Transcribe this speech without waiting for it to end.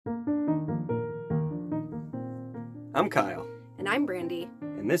I'm Kyle. And I'm Brandy.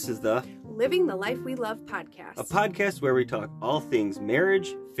 And this is the Living the Life We Love podcast. A podcast where we talk all things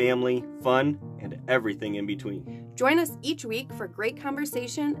marriage, family, fun, and everything in between. Join us each week for great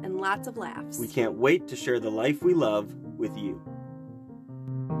conversation and lots of laughs. We can't wait to share the life we love with you.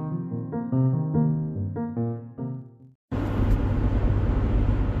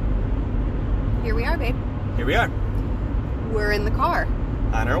 Here we are, babe. Here we are. We're in the car.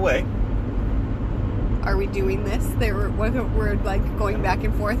 On our way. Are we doing this? We're like going back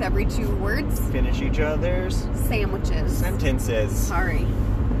and forth every 2 words. Finish each other's Sandwiches. sentences. Sorry.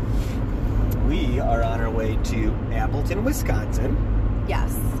 We are on our way to Appleton, Wisconsin.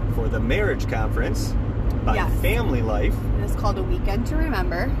 Yes. For the marriage conference by Yes. Family Life. It is called A Weekend to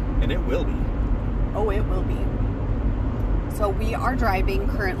Remember. And it will be. Oh, it will be. So we are driving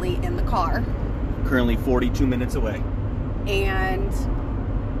currently in the car. Currently 42 minutes away. And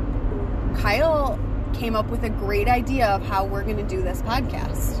Kyle came up with a great idea of how we're going to do this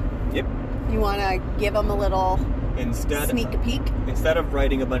podcast. Yep. You want to give them a little sneak peek? Instead of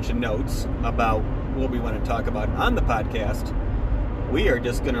writing a bunch of notes about what we want to talk about on the podcast, we are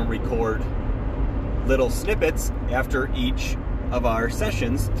just going to record little snippets after each of our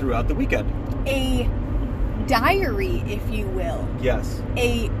sessions throughout the weekend. A diary, if you will. Yes.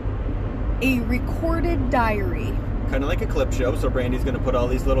 A recorded diary. Kind of like a clip show, so Brandy's going to put all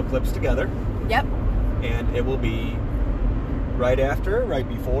these little clips together. Yep. And it will be right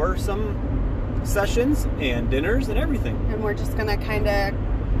before some sessions and dinners and everything. And we're just going to kind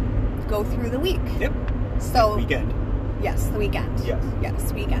of go through the week. Yep. So Weekend. Yes, the weekend. Yes.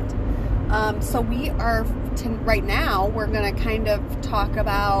 Yes, weekend. So we are, right now, we're going to kind of talk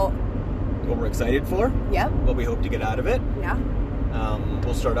about... What we're excited for. Yep. What we hope to get out of it. Yeah.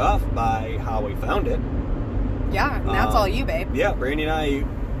 We'll start off by how we found it. Yeah, and that's all you, babe. Yeah, Brandy and I,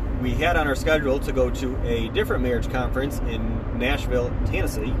 we had on our schedule to go to a different marriage conference in Nashville,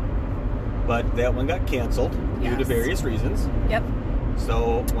 Tennessee, but that one got canceled due to various reasons. Yep.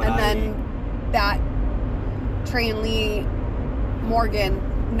 So then that Trey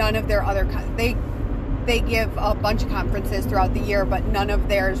Morgan, none of their other they give a bunch of conferences throughout the year, but none of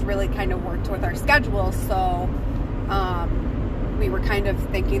theirs really kind of worked with our schedule. So we were kind of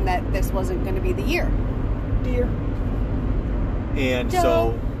thinking that this wasn't going to be the year. And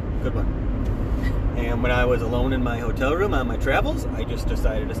so, good one. And when I was alone in my hotel room on my travels, I just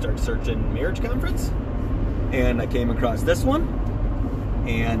decided to start searching marriage conference. And I came across this one.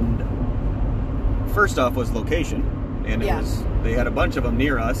 And first off was location. And they had a bunch of them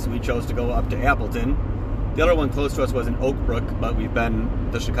near us. We chose to go up to Appleton. The other one close to us was in Oak Brook, but we've been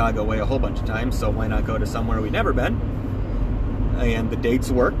the Chicago way a whole bunch of times, so why not go to somewhere we've never been? And the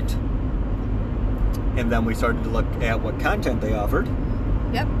dates worked. And then we started to look at what content they offered.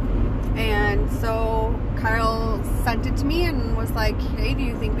 Yep. And so Kyle sent it to me and was like, hey, do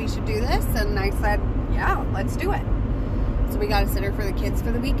you think we should do this? And I said, yeah, let's do it. So we got a sitter for the kids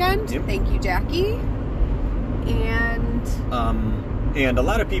for the weekend. Yep. Thank you, Jackie. And a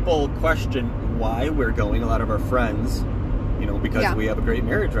lot of people question why we're going, a lot of our friends, because we have a great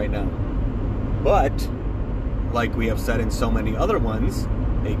marriage right now. But, like we have said in so many other ones,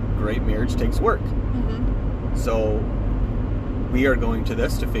 a great marriage takes work. Mm-hmm. So we are going to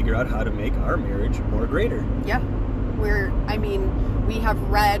this to figure out how to make our marriage more greater. Yeah. We have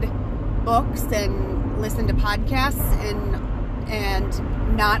read books and listened to podcasts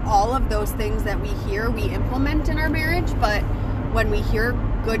and not all of those things that we hear we implement in our marriage, but when we hear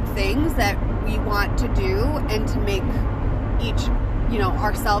good things that we want to do and to make each,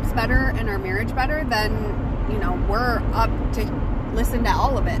 ourselves better and our marriage better, then, we're up to listen to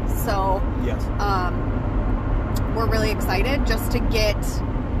all of it. So yes. We're really excited just to get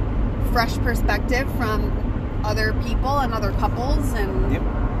fresh perspective from other people and other couples. And yep.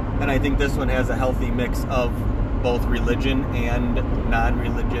 And I think this one has a healthy mix of both religion and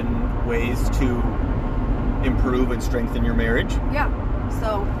non-religion ways to improve and strengthen your marriage. Yeah.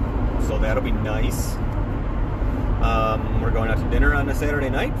 So that'll be nice. We're going out to dinner on a Saturday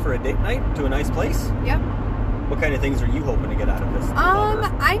night for a date night to a nice place. Yep. What kind of things are you hoping to get out of this?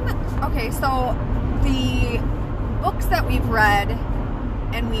 So the books that we've read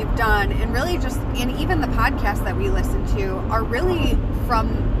and we've done, and really and even the podcasts that we listen to are really from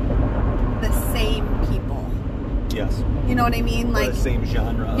the same people. Yes. You know what I mean? Or the same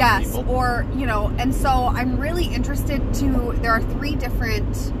genre of people. Or, and so I'm really interested there are 3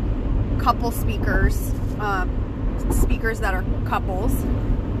 different couple speakers that are couples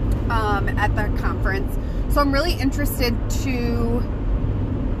at the conference. So I'm really interested to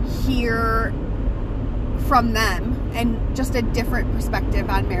hear from them and just a different perspective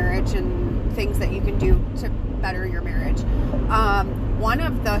on marriage and things that you can do to better your marriage. One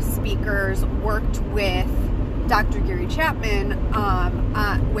of the speakers worked with Dr. Gary Chapman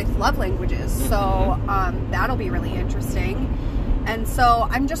with love languages, so that'll be really interesting. And so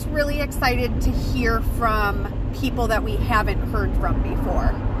I'm just really excited to hear from people that we haven't heard from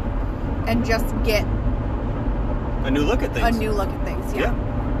before and just get a new look at things.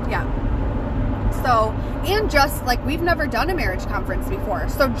 Yeah. So, and just like we've never done a marriage conference before,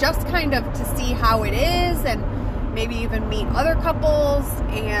 so just kind of to see how it is and maybe even meet other couples.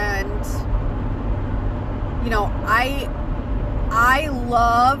 And you know, I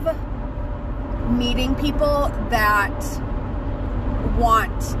love meeting people that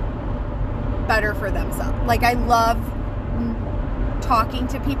want better for themselves. Like, I love talking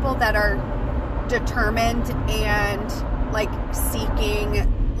to people that are determined and like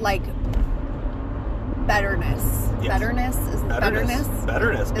seeking like betterness. Yes.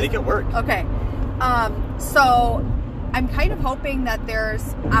 Betterness. Make it work. Okay. So I'm kind of hoping that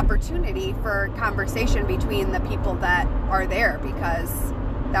there's opportunity for conversation between the people that are there, because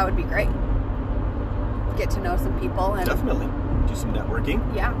that would be great. Get to know some people and definitely do some networking.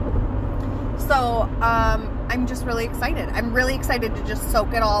 Yeah. So I'm just really excited. I'm really excited to just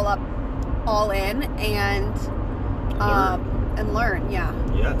soak it all up, all in, and learn. Yeah.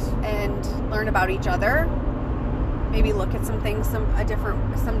 Yes. And learn about each other. Maybe look at some things some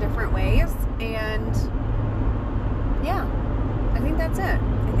different ways, and yeah, I think that's it.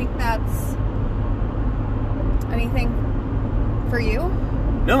 I think that's anything for you.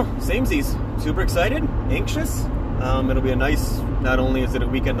 No, samesies. Super excited, anxious. It'll be a nice. Not only is it a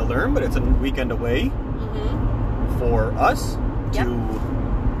weekend to learn, but it's a weekend away for us to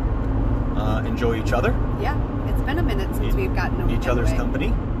enjoy each other. Yeah, it's been a minute since we've gotten each other's away.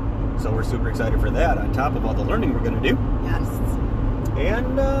 company, so we're super excited for that. On top of all the learning we're going to do. Yes.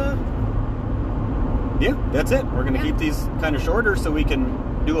 And yeah, that's it. We're going to keep these kind of shorter so we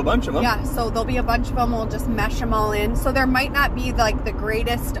can do a bunch of them. Yeah, so there'll be a bunch of them. We'll just mesh them all in. So there might not be like the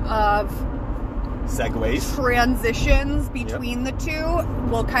greatest of segues, transitions between the two.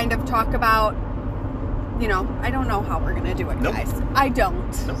 We'll kind of talk about, you know, I don't know how we're going to do it, guys. I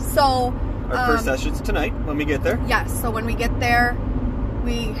don't. Nope. So our first session's tonight when we get there. Yes, so when we get there,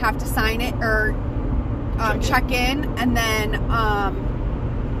 we have to sign it or check in, and then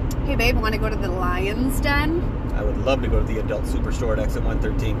hey babe, want to go to the Lion's Den? I would love to go to the adult superstore at exit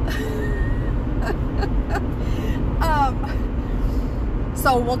 113.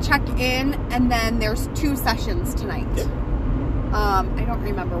 So we'll check in, and then there's 2 sessions tonight. Yep. I don't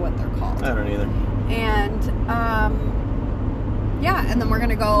remember what they're called. I don't either. And yeah, and then we're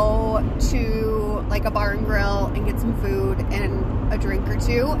gonna go to like a bar and grill and get some food and a drink or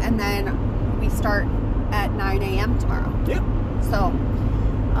two, and then we start at 9 a.m. tomorrow. Yeah. So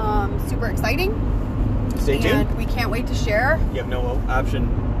super exciting. Stay tuned. And we can't wait to share. You have no option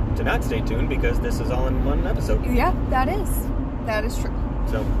to not stay tuned because this is all in one episode. Yeah, that is true.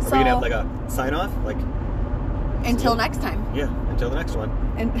 So are we gonna have like a sign off, like until next time? Yeah, until the next one.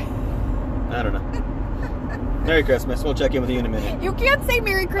 And I don't know. Merry Christmas. We'll check in with you in a minute. You can't say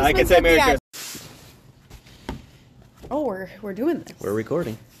Merry Christmas. I can say Merry Christmas. Oh, we're doing this. We're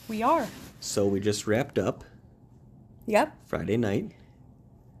recording. We are. So we just wrapped up. Yep. Friday night.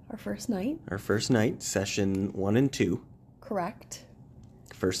 Our first night. Our first night, session 1 and 2. Correct.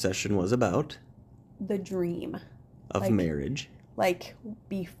 First session was about the dream of marriage. Like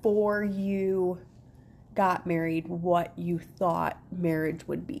before you got married, what you thought marriage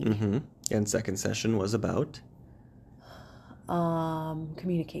would be. Mm-hmm. And second session was about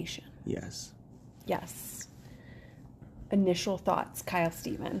communication. Yes. Initial thoughts, Kyle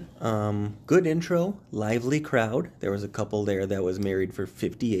Steven. Good intro, lively crowd. There was a couple there that was married for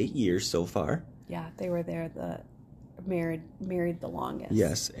 58 years so far. Yeah, they were there married the longest.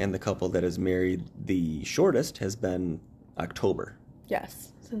 Yes, and the couple that has married the shortest has been October.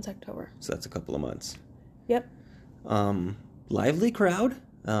 Yes, since October. So that's a couple of months. Yep. Lively crowd.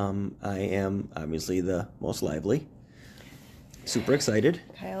 I am obviously the most lively. Super excited.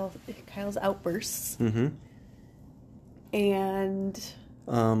 Kyle's outbursts. Mm-hmm. And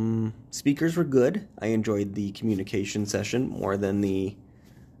speakers were good. I enjoyed the communication session more than the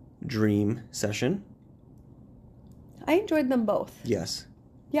dream session. I enjoyed them both. Yes.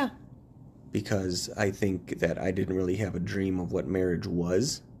 Yeah. Because I think that I didn't really have a dream of what marriage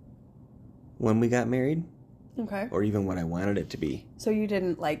was when we got married. Okay. Or even what I wanted it to be. So you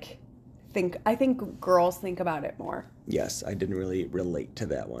didn't think, I think girls think about it more. Yes, I didn't really relate to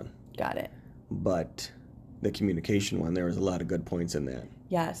that one. Got it. But the communication one, there was a lot of good points in that.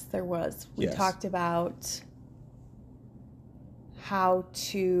 Yes, there was. We Yes. talked about how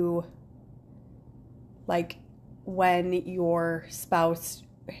to, like, when your spouse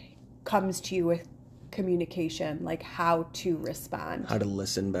comes to you with communication, like how to respond. How to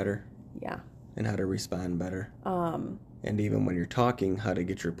listen better Yeah. and how to respond better. And even when you're talking, how to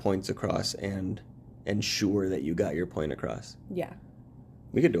get your points across and ensure that you got your point across. Yeah.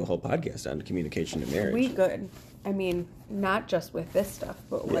 We could do a whole podcast on communication in marriage. We could. I mean, not just with this stuff,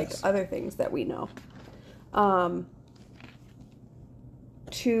 but like Yes. other things that we know.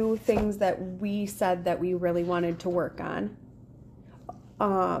 Two things that we said that we really wanted to work on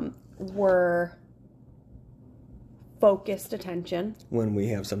were focused attention. When we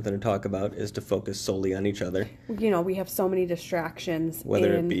have something to talk about is to focus solely on each other. You know, we have so many distractions.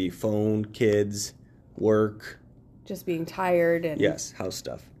 Whether and it be phone, kids, work. just being tired and Yes, house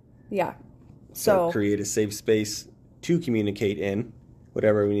stuff. yeah. So So create a safe space to communicate in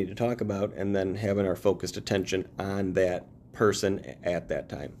whatever we need to talk about, and then having our focused attention on that person at that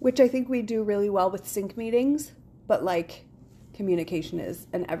time. which I think we do really well with sync meetings, but like communication is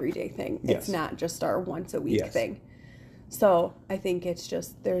an everyday thing. Yes. It's not just our once a week Yes. thing. So I think it's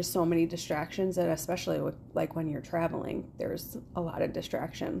just there's so many distractions, and especially with, like when you're traveling, there's a lot of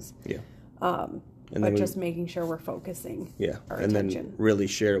distractions. Yeah. But then just making sure we're focusing Yeah, our and attention. then really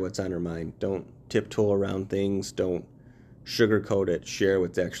share what's on our mind. Don't tiptoe around things. Don't sugarcoat it. Share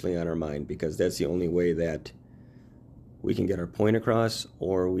what's actually on our mind, because that's the only way that we can get our point across,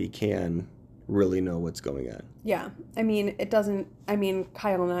 or we can really know what's going on. Yeah. I mean,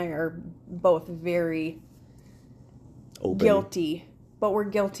 Kyle and I are both very Open. guilty, but we're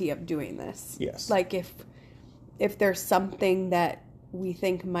guilty of doing this. Yes. Like if there's something that we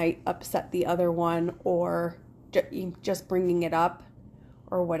think might upset the other one, or just bringing it up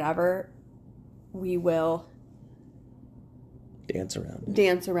or whatever, we will Dance around it.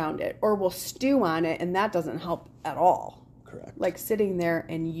 dance around it, or we'll stew on it, and that doesn't help at all. Correct. Like sitting there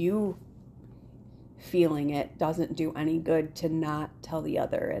and you feeling it doesn't do any good to not tell the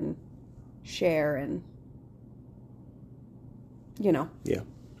other and share and, you know, Yeah.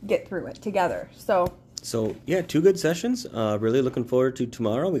 get through it together. So, yeah, 2 good sessions. Really looking forward to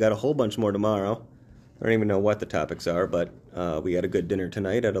tomorrow. We got a whole bunch more tomorrow. I don't even know what the topics are, but we had a good dinner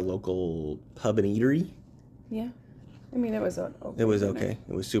tonight at a local pub and eatery. Yeah. I mean, it was okay. It was dinner. okay.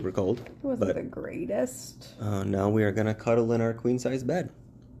 It was super cold. It wasn't but the greatest. now we are going to cuddle in our queen-size bed.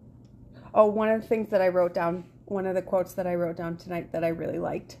 Oh, one of the things that I wrote down, one of the quotes that I wrote down tonight that I really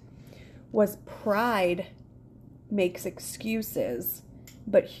liked was, pride makes excuses,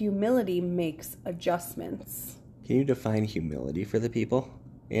 but humility makes adjustments. Can you define humility for the people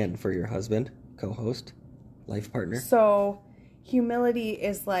and for your husband, co-host, life partner? So humility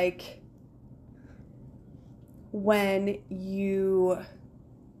is like when you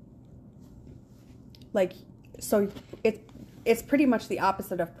so it's pretty much the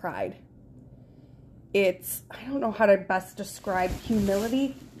opposite of pride. It's, I don't know how to best describe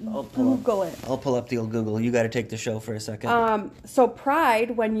humility. Google it. I'll pull up the old Google. You got to take the show for a second. So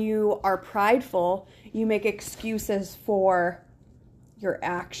pride, when you are prideful, you make excuses for your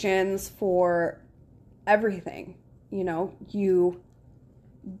actions, for everything. You know, you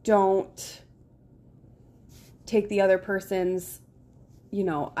don't take the other person's, you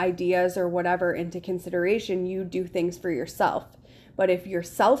know, ideas or whatever into consideration. You do things for yourself. But if you're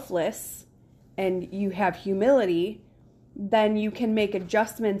selfless and you have humility, then you can make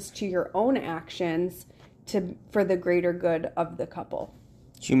adjustments to your own actions for the greater good of the couple.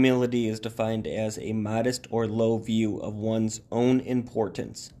 Humility is defined as a modest or low view of one's own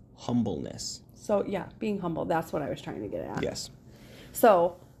importance, humbleness. So, yeah, being humble, that's what I was trying to get at. Yes.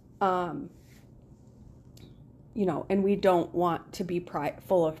 So, you know, and we don't want to be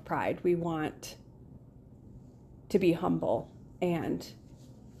full of pride. We want to be humble and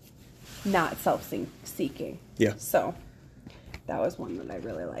not self-seeking. Yeah. So, that was one that I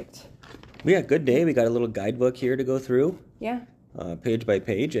really liked. We got a good day. We got a little guidebook here to go through, Yeah. page by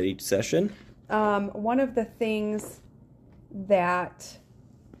page at each session. One of the things that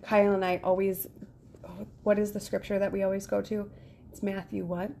Kyle and I always, what is the scripture that we always go to? It's Matthew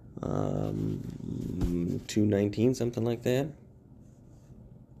what? 2:19, something like that.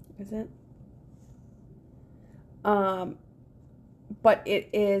 Is it? But it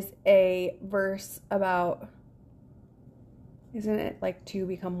is a verse about, isn't it like two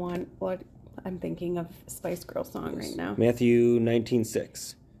become one? What, I'm thinking of Spice Girl song right now. Matthew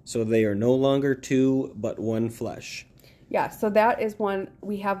 19:6. So they are no longer two, but one flesh. Yeah, so that is one,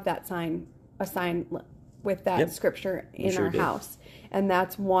 we have that sign, a sign with that Yep. scripture in sure our do. house. And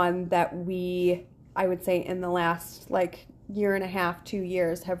that's one that I would say in the last like year and a half, 2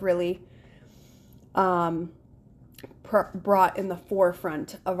 years have really brought in the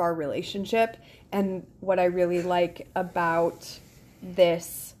forefront of our relationship. And what I really like about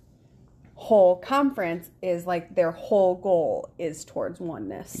this whole conference is like their whole goal is towards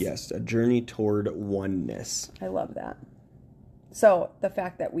oneness. Yes, a journey toward oneness. I love that. So the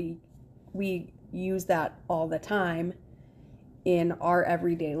fact that we use that all the time in our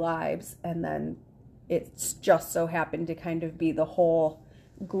everyday lives, and then it's just so happened to kind of be the whole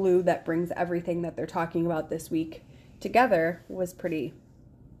glue that brings everything that they're talking about this week together, was pretty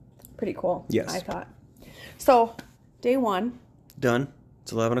cool. Yes. I thought. So day 1. Done.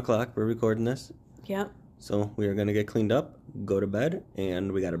 It's 11 o'clock. We're recording this. Yeah. So we are going to get cleaned up, go to bed,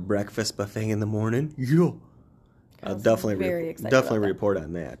 and we got a breakfast buffet in the morning. Yeah. I'll definitely report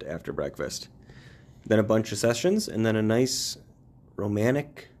on that after breakfast. Then a bunch of sessions, and then a nice,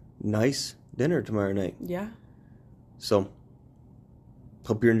 romantic, nice dinner tomorrow night. Yeah. So,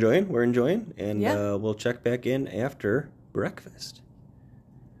 hope you're enjoying. We're enjoying. And Yeah. We'll check back in after breakfast.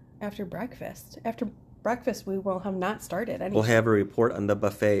 After breakfast, we will have not started anything. We'll have a report on the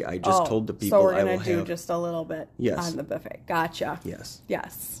buffet. I just told the people so we're I will gonna do have... just a little bit Yes. on the buffet. Gotcha. Yes.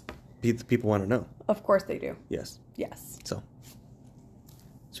 Yes. The people want to know. Of course they do. Yes. Yes. So,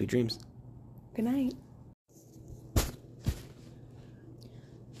 sweet dreams. Good night.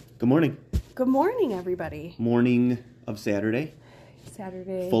 Good morning. Good morning, everybody. Morning of Saturday.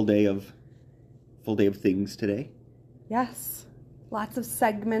 Saturday. Full day of things today. Yes. Lots of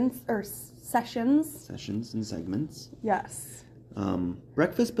segments or sessions. Sessions and segments. Yes.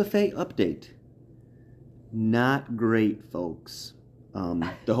 Breakfast buffet update. Not great, folks.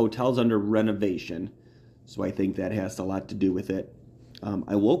 The hotel's under renovation, so I think that has a lot to do with it.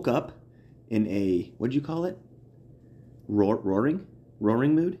 I woke up in a, what'd you call it? Roaring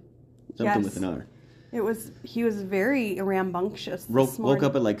mood? Something with an R. He was very rambunctious this morning. Woke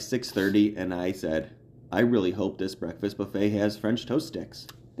up at like 6:30, and I said, I really hope this breakfast buffet has French toast sticks.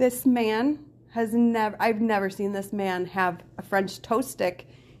 This man I've never seen this man have a French toast stick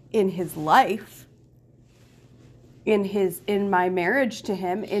in his life. In my marriage to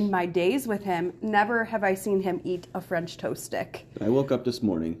him, in my days with him, never have I seen him eat a French toast stick. I woke up this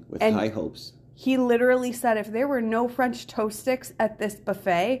morning with high hopes. He literally said if there were no French toast sticks at this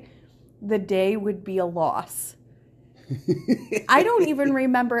buffet, the day would be a loss. I don't even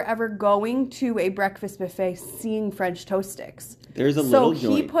remember ever going to a breakfast buffet seeing French toast sticks. There's a little joint.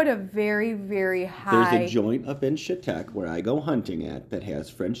 So he put a very, very high... There's a joint up in Chautauqua where I go hunting at that has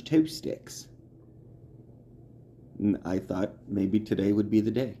French toast sticks. And I thought maybe today would be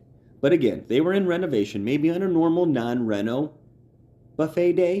the day. But again, they were in renovation. Maybe on a normal non-reno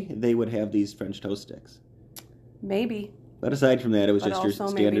buffet day, they would have these French toast sticks. Maybe. But aside from that, it was just your also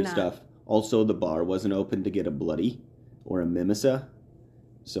standard stuff. Also, the bar wasn't open to get a bloody or a mimosa.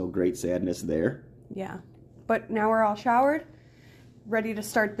 So great sadness there. Yeah. But now we're all showered, ready to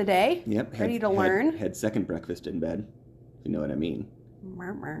start the day. Yep. Ready to learn. Had second breakfast in bed, if you know what I mean.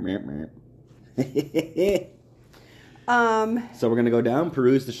 So we're going to go down,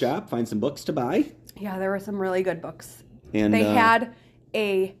 peruse the shop, find some books to buy. Yeah, there were some really good books. And they had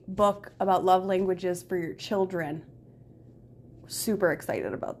a book about love languages for your children. Super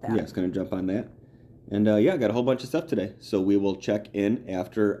excited about that. Yeah, it's going to jump on that. And I got a whole bunch of stuff today. So we will check in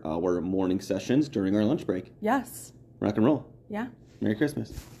after our morning sessions during our lunch break. Yes. Rock and roll. Yeah. Merry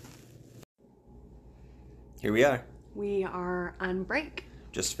Christmas. Here we are. We are on break.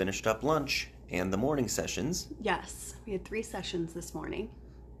 Just finished up lunch and the morning sessions. Yes. We had 3 sessions this morning.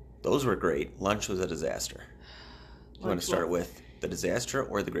 Those were great. Lunch was a disaster. Do you want to start with the disaster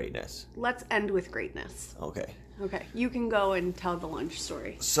or the greatness? Let's end with greatness. Okay. Okay. You can go and tell the lunch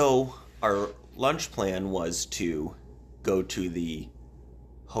story. So our lunch plan was to go to the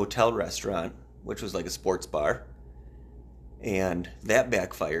hotel restaurant, which was like a sports bar. And that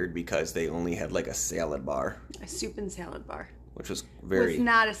backfired because they only had like a salad bar. A soup and salad bar. Which was It was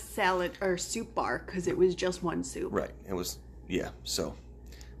not a salad or soup bar because it was just one soup. Right. It was, yeah. So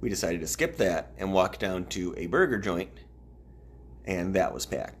we decided to skip that and walk down to a burger joint. And that was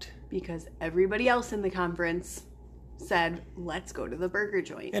packed. Because everybody else in the conference said, let's go to the burger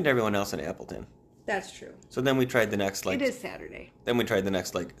joint. And everyone else in Appleton. That's true. So then we tried the next It is Saturday. Then we tried the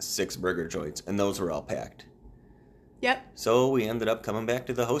next 6 burger joints, and those were all packed. Yep. So we ended up coming back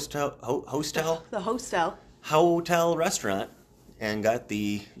to the The hotel restaurant and got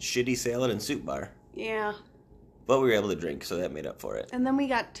the shitty salad and soup bar. Yeah. But we were able to drink, so that made up for it. And then we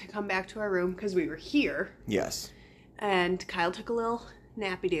got to come back to our room because we were here. Yes. And Kyle took a little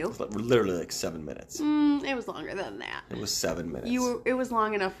nappy-doo. Literally 7 minutes. It was longer than that. It was 7 minutes. It was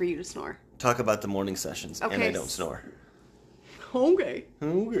long enough for you to snore. Talk about the morning sessions, and I don't snore. Okay.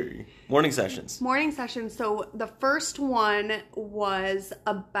 Okay. Morning sessions. Morning session. So the first one was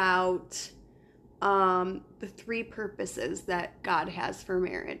about the 3 purposes that God has for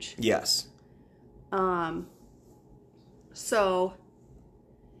marriage. Yes. So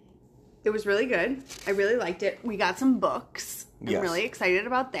it was really good. I really liked it. We got some books. Yes. I'm really excited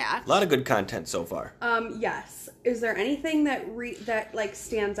about that. A lot of good content so far. Yes. Is there anything that like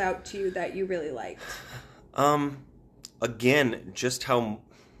stands out to you that you really liked? Again, just how,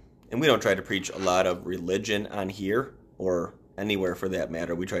 and we don't try to preach a lot of religion on here or anywhere for that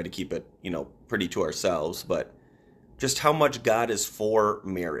matter. We try to keep it, pretty to ourselves, but just how much God is for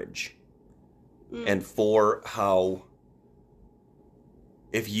marriage and for how,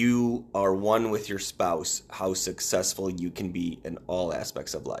 if you are one with your spouse, how successful you can be in all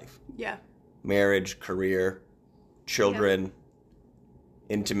aspects of life. Yeah. Marriage, career, children,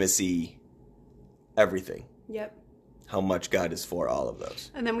 intimacy, everything. Yep. How much God is for all of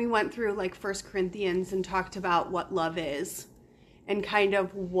those. And then we went through like 1 Corinthians and talked about what love is and kind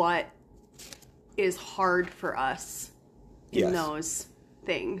of what is hard for us in those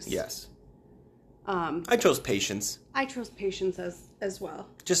things. Yes. I chose patience. I chose patience as well.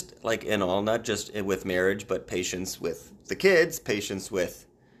 Just like in all, not just with marriage, but patience with the kids, patience with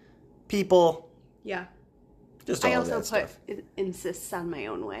people. Yeah. Just all I of also that stuff. it insists on my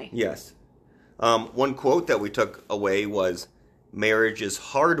own way. Yes. One quote that we took away was, marriage is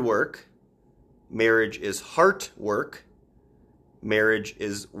hard work. Marriage is heart work. Marriage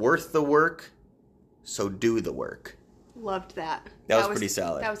is worth the work. So do the work. Loved that. That was pretty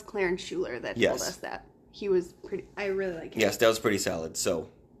solid. That was Clarence Schuler that told us that. He was pretty, I really like him. Yes, that was pretty solid. So,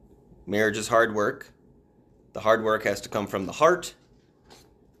 marriage is hard work. The hard work has to come from the heart.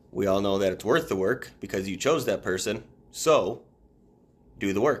 We all know that it's worth the work because you chose that person. So,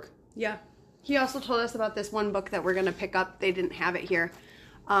 do the work. Yeah. He also told us about this one book that we're going to pick up. They didn't have it here.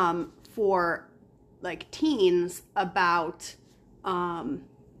 For like teens about,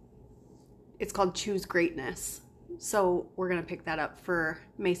 it's called Choose Greatness. So we're going to pick that up for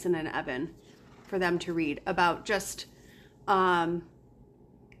Mason and Evan for them to read about just how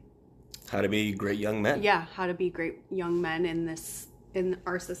to be great young men. Yeah, how to be great young men in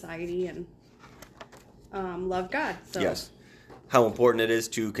our society and love God. So. Yes. How important it is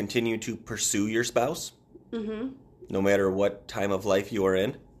to continue to pursue your spouse. Mm-hmm. No matter what time of life you are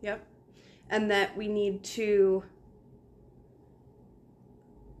in. Yep. And that we need to,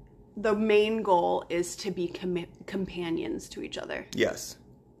 the main goal is to be companions to each other. Yes.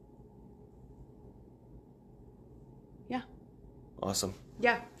 Yeah. Awesome.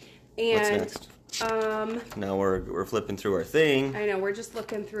 Yeah. And what's next? Now we're flipping through our thing. I know, we're just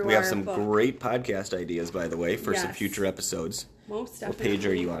looking through We our have some book. Great podcast ideas, by the way, for some Yes. future episodes. Most What definitely. page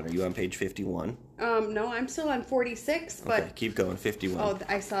are you on? Are you on page 51? No, I'm still on 46, but... Okay, keep going. 51. Oh,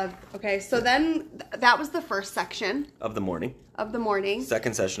 I saw... Okay, so then that was the first section. Of the morning. Of the morning.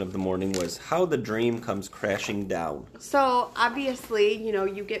 Second session of the morning was how the dream comes crashing down. So, obviously,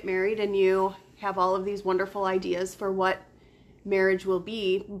 you get married and you have all of these wonderful ideas for what marriage will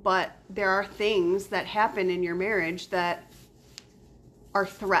be, but there are things that happen in your marriage that are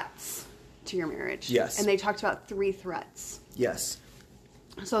threats to your marriage. Yes. And they talked about 3 threats. Yes.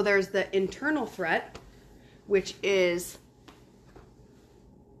 So there's the internal threat, which is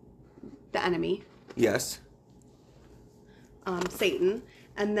the enemy. Yes. Satan.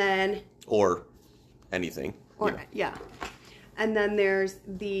 And then... Or anything. Yeah. And then there's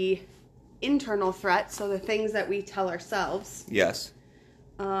the internal threat, so the things that we tell ourselves. Yes.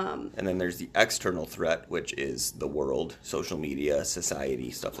 And then there's the external threat, which is the world, social media, society,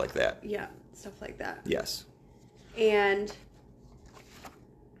 stuff like that. Yeah, stuff like that. Yes. And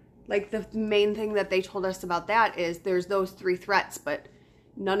like the main thing that they told us about that is there's those 3 threats, but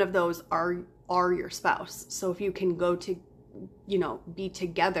none of those are your spouse. So if you can go to, be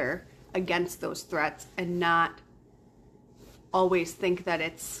together against those threats and not always think that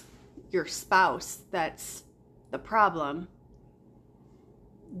it's your spouse that's the problem.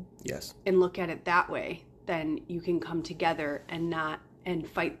 Yes. And look at it that way, then you can come together and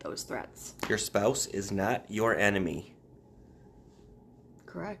fight those threats. Your spouse is not your enemy.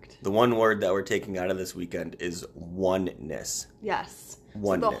 Correct. The one word that we're taking out of this weekend is oneness. Yes.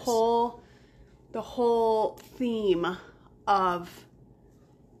 Oneness. So the whole theme of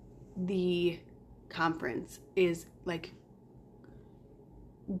the conference is like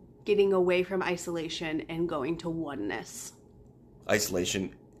getting away from isolation and going to oneness.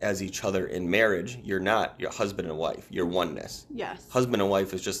 Isolation as each other in marriage. You're not your husband and wife. You're oneness. Yes. Husband and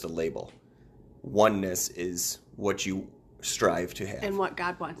wife is just a label. Oneness is what you strive to have. And what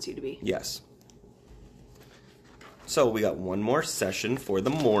God wants you to be. Yes. So we got one more session for the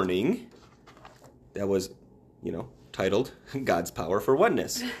morning that was, titled God's Power for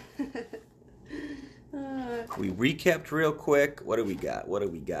Oneness. We recapped real quick. What do we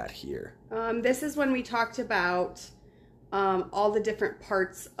got here? This is when we talked about all the different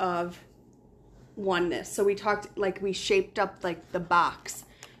parts of oneness. So we shaped up the box.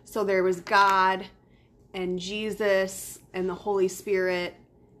 So there was God and Jesus and the Holy Spirit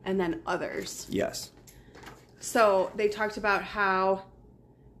and then others. Yes. So they talked about how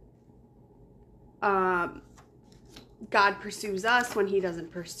God pursues us when he doesn't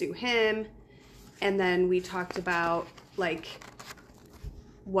pursue him. And then we talked about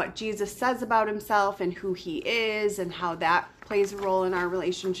what Jesus says about himself and who he is and how that plays a role in our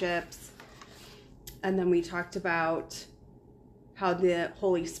relationships. And then we talked about how the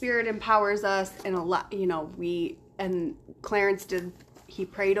Holy Spirit empowers us, and Clarence he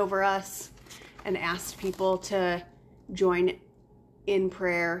prayed over us and asked people to join in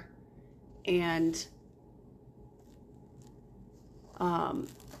prayer, and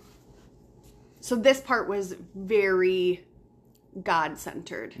so this part was very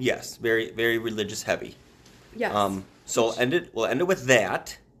God-centered. Yes, very, very religious heavy. Yes. So we'll end it with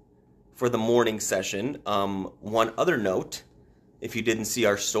that for the morning session. One other note, if you didn't see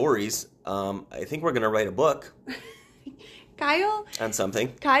our stories, I think we're going to write a book. Kyle? On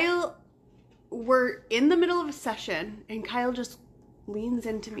something. Kyle, we're in the middle of a session, and Kyle just leans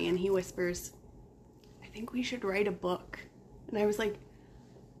into me and he whispers, I think we should write a book. And I was like,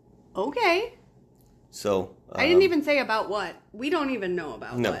 okay. So I didn't even say about what. We don't even know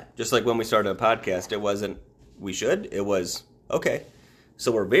about what. No, just like when we started a podcast, it wasn't we should, it was okay.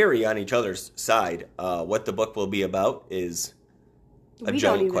 So we're very on each other's side. What the book will be about is a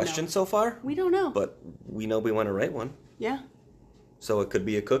giant question so far. We don't know. But we know we want to write one. Yeah. So it could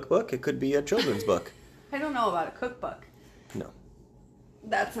be a cookbook, it could be a children's book. I don't know about a cookbook. No.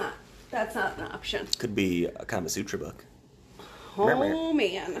 That's not an option. Could be a Kama Sutra book. Oh,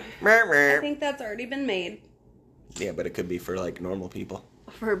 man. I think that's already been made. Yeah, but it could be for normal people.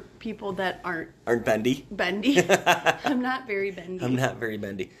 For people that aren't bendy. Bendy. I'm not very bendy. I'm not very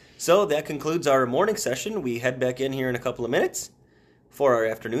bendy. So that concludes our morning session. We head back in here in a couple of minutes for our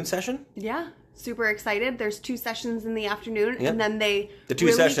afternoon session. Yeah. Super excited. There's 2 sessions in the afternoon, yep. And then the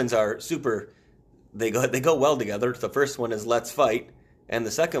 2 sessions are super. They go well together. The first one is Let's Fight, and the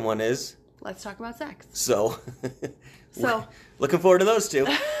second one is Let's Talk About Sex. So looking forward to those 2.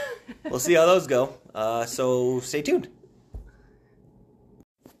 We'll see how those go. So stay tuned.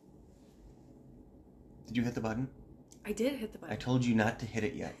 Did you hit the button? I did hit the button. I told you not to hit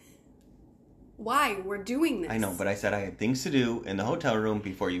it yet. Why? We're doing this. I know, but I said I had things to do in the hotel room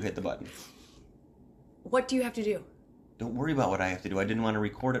before you hit the button. What do you have to do? Don't worry about what I have to do. I didn't want to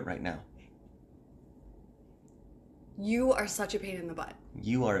record it right now. You are such a pain in the butt.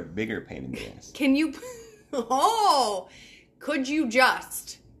 You are a bigger pain in the ass. Can you... could you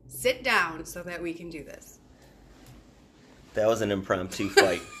just sit down so that we can do this? That was an impromptu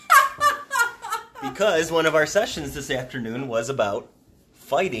fight. Because one of our sessions this afternoon was about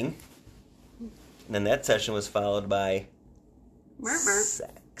fighting. And then that session was followed by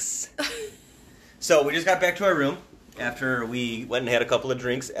sex. So we just got back to our room after we went and had a couple of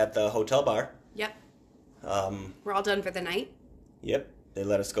drinks at the hotel bar. Yep. We're all done for the night. Yep. They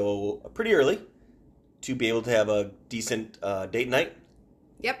let us go pretty early to be able to have a decent date night.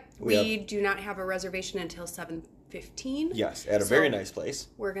 Yep. We do not have a reservation until 7:15. Yes, at a very nice place.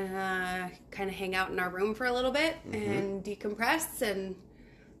 We're going to kind of hang out in our room for a little bit and decompress and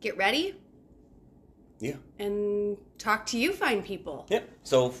get ready. Yeah. And talk to you fine people. Yep.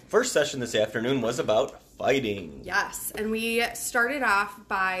 So first session this afternoon was about fighting. Yes. And we started off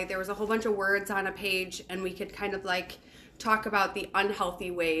there was a whole bunch of words on a page, and we could kind of talk about the unhealthy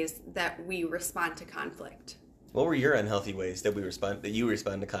ways that we respond to conflict. What were your unhealthy ways that you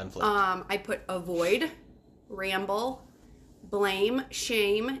respond to conflict? I put avoid, ramble, blame,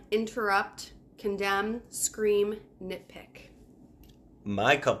 shame, interrupt, condemn, scream, nitpick.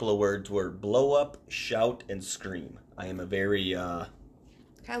 My couple of words were blow up, shout, and scream. I am a very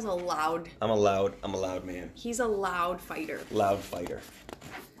Kyle's a loud. I'm a loud man. He's a loud fighter. Loud fighter.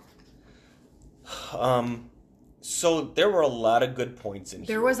 So there were a lot of good points in here.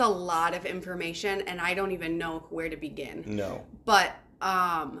 There was a lot of information, and I don't even know where to begin. No. But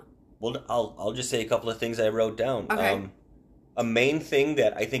well, I'll just say a couple of things I wrote down. Okay. A main thing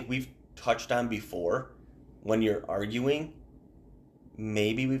that I think we've touched on before, when you're arguing,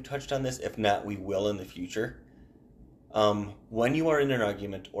 maybe we've touched on this. If not, we will in the future. When you are in an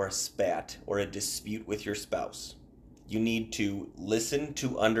argument or a spat or a dispute with your spouse, you need to listen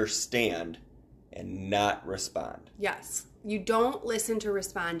to understand and not respond. Yes. You don't listen to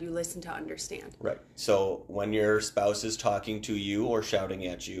respond, you listen to understand. Right. So when your spouse is talking to you or shouting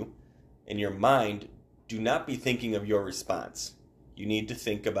at you, in your mind, do not be thinking of your response. You need to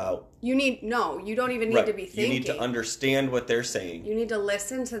think about... You don't even need to be thinking. You need to understand what they're saying. You need to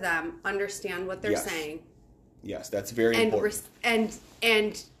listen to them, understand what they're saying. Yes, that's very important.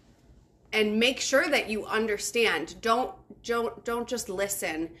 And make sure that you understand. Don't just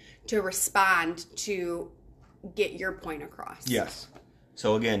listen to respond to get your point across. Yes.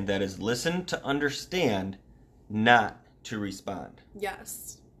 So again, that is listen to understand, not to respond.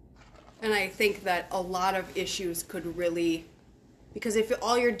 Yes. And I think that a lot of issues could really... Because if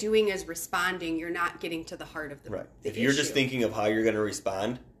all you're doing is responding, you're not getting to the heart of the Right. the If you're issue. just thinking of how you're going to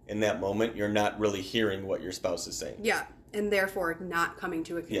respond in that moment, you're not really hearing what your spouse is saying. Yeah. And therefore not coming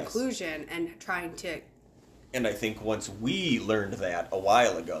to a conclusion and trying to... And I think once we learned that a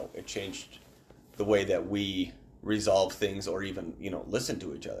while ago, it changed the way that we resolve things or even, listen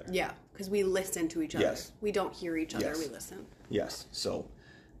to each other. Yeah, because we listen to each other. Yes. We don't hear each other, Yes. we listen. Yes. So,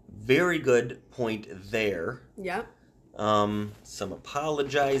 very good point there. Yep. Some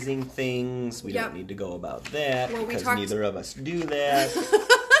apologizing things. We don't need to go about that because neither of us do that.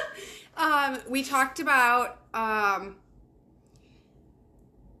 We talked about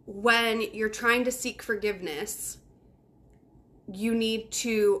when you're trying to seek forgiveness, you need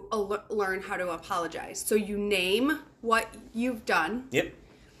to learn how to apologize. So you name what you've done. Yep.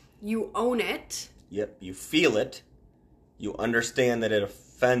 You own it. Yep. You feel it. You understand that it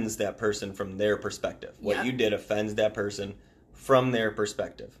offends that person from their perspective. What you did offends that person from their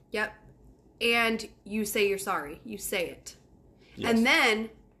perspective. Yep. And you say you're sorry. You say it. Yes. And then,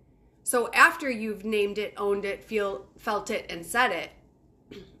 so after you've named it, owned it, felt it, and said it,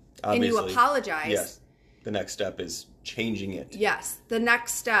 Obviously, and you apologize. Yes. The next step is changing it. Yes. The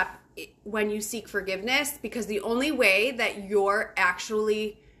next step when you seek forgiveness, because the only way that you're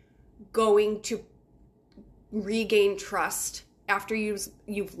actually going to regain trust after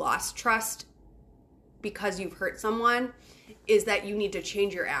you've lost trust because you've hurt someone is that you need to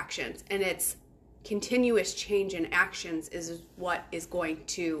change your actions. And it's continuous change in actions is what is going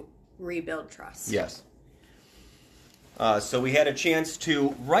to rebuild trust. Yes. So we had a chance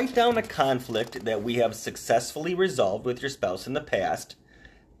to write down a conflict that we have successfully resolved with your spouse in the past,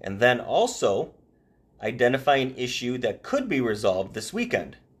 and then also identify an issue that could be resolved this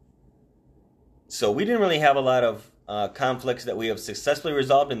weekend. So we didn't really have a lot of conflicts that we have successfully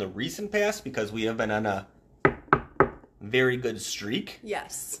resolved in the recent past because we have been on a very good streak.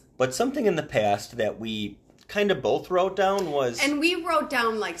 Yes. But something in the past that we kind of both wrote down was... And we wrote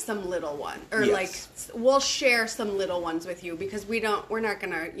down like some little one. Or like, we'll share some little ones with you because we're not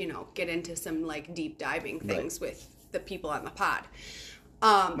going to, get into some like deep diving things with the people on the pod.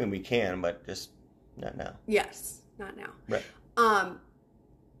 I mean, we can, but just not now. Yes. Not now. Right.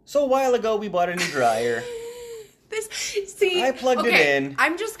 So a while ago, we bought a new dryer. I plugged it in.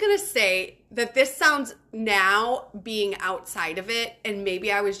 I'm just going to say that this sounds now being outside of it, and maybe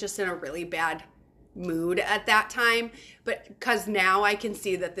I was just in a really bad mood at that time, but because now I can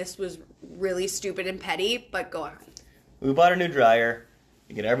see that this was really stupid and petty, but go on. We bought a new dryer.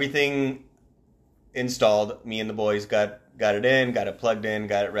 We get everything installed. Me and the boys got it in, got it plugged in,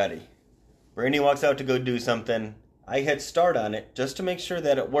 got it ready. Brandy walks out to go do something. I hit start on it just to make sure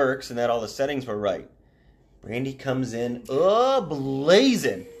that it works and that all the settings were right. Brandy comes in,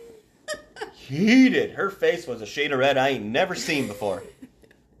 blazing. Heated. Her face was a shade of red I ain't never seen before.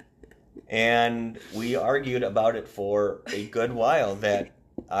 And we argued about it for a good while that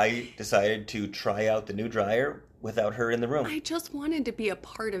I decided to try out the new dryer without her in the room. I just wanted to be a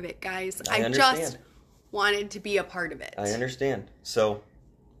part of it, guys. I understand. Just wanted to be a part of it. I understand. So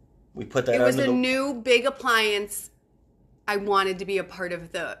we put that It was a new big appliance. I wanted to be a part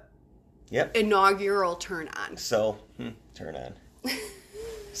of the inaugural turn on. So, turn on.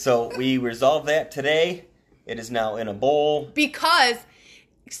 So we resolved that today. It is now in a bowl. Because,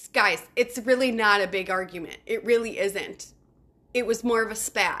 guys, it's really not a big argument. It really isn't. It was more of a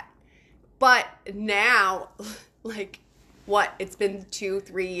spat. But now, like, what? It's been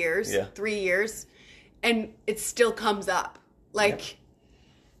 2-3 years? Yeah. 3 years. And it still comes up. Like,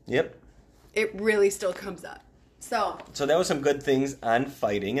 Yep. It really still comes up. So that was some good things on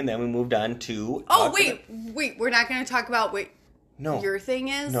fighting, and then we moved on to... wait. We're not going to talk about what your thing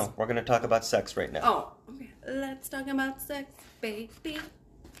is? No, we're going to talk about sex right now. Oh, okay. Let's talk about sex, baby.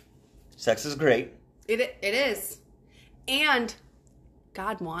 Sex is great. It is. And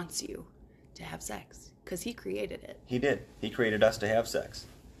God wants you to have sex because He created it. He did. He created us to have sex.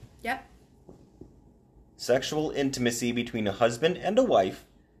 Yep. Sexual intimacy between a husband and a wife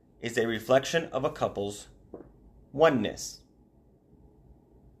is a reflection of a couple's oneness.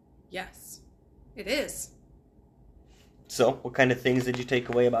 Yes, it is. So, what kind of things did you take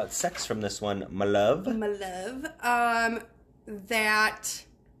away about sex from this one, my love? My love, that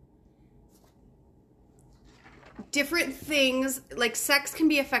different things, like sex can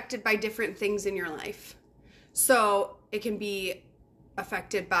be affected by different things in your life. So it can be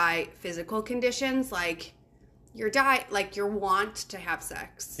affected by physical conditions, like your diet, like your want to have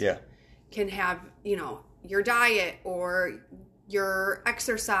sex. Yeah. Can have, you know, your diet or your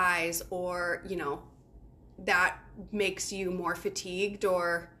exercise, or, you know, that makes you more fatigued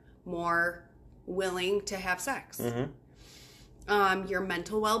or more willing to have sex. Mm-hmm. Your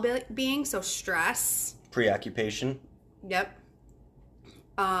mental well-being, so stress. Preoccupation. Yep.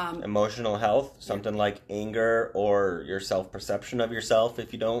 Emotional health, something like anger or your self-perception of yourself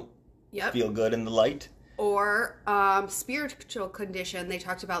if you don't feel good in the light. Or spiritual condition. They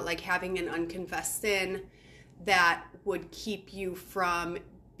talked about like having an unconfessed sin that would keep you from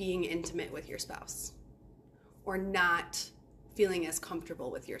being intimate with your spouse or not feeling as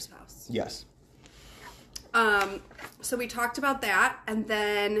comfortable with your spouse. Yes. So we talked about that, and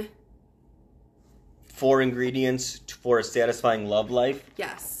then 4 ingredients for a satisfying love life.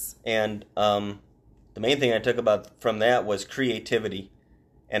 yes. And the main thing I took about from that was creativity.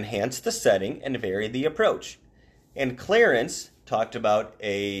 Enhance the setting and vary the approach. And Clarence talked about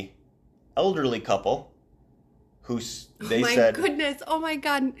a elderly couple who they said... Oh my goodness. Oh my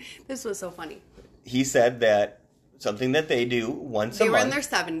God. This was so funny. He said that something that they do once a month... They were in their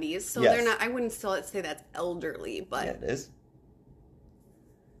 70s, so Yes. they're not... I wouldn't still say that's elderly, but... Yeah, it is.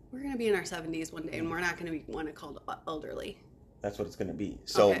 We're going to be in our 70s one day, and we're not going to want to call elderly. That's what it's going to be.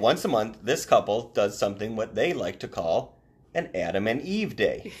 So Okay. once a month, this couple does something what they like to call an Adam and Eve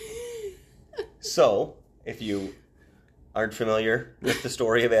day. So, if you aren't familiar with the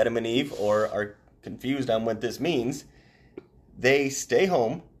story of Adam and Eve or are confused on what this means, they stay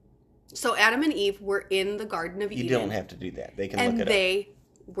home. So Adam and Eve were in the Garden of Eden. You don't have to do that. They can look and it up. they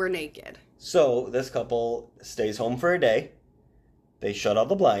were naked. So, this couple stays home for a day. They shut all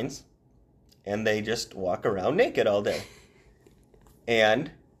the blinds. And they just walk around naked all day.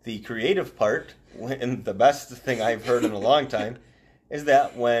 And the creative part, and the best thing I've heard in a long time, is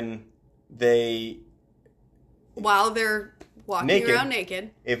that when they... While they're walking around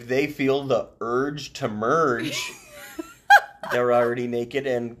naked. If they feel the urge to merge, they're already naked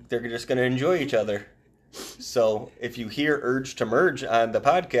and they're just going to enjoy each other. So if you hear urge to merge on the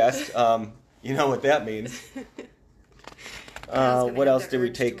podcast, you know what that means. What else did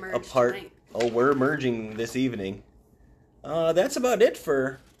we take apart? Tonight. Oh, we're merging this evening. That's about it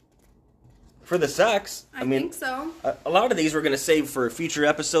for the sex. I think so. A lot of these we're going to save for future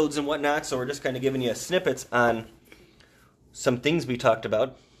episodes and whatnot, so we're just kind of giving you snippets on some things we talked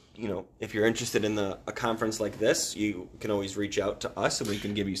about. You know, if you're interested in a conference like this, you can always reach out to us and we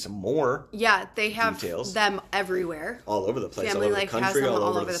can give you some more. Yeah, they have details. them everywhere. All over the place. Family all over Life the has country, them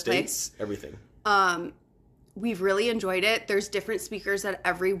all over the states, place. everything. We've really enjoyed it. There's different speakers at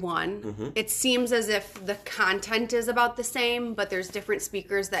every one. Mm-hmm. It seems as if the content is about the same, but there's different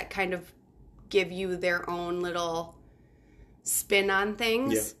speakers that kind of give you their own little spin on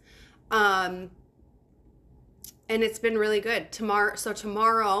things. Yeah. And it's been really good.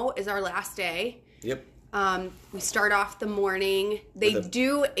 Tomorrow is our last day. Yep. We start off the morning. They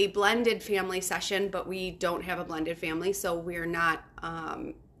do a blended family session, but we don't have a blended family, so we're not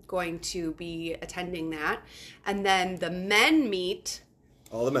going to be attending that. And then the men meet.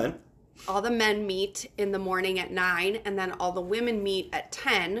 All the men. All the men meet in the morning at 9, and then all the women meet at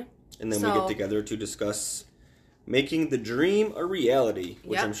 10. And then we get together to discuss making the dream a reality,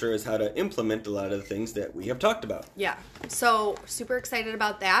 which I'm sure is how to implement a lot of the things that we have talked about. Yeah. So super excited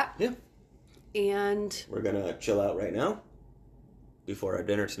about that. Yeah. And we're going to chill out right now before our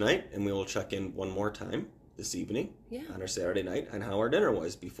dinner tonight, and we will check in one more time this evening on our Saturday night on how our dinner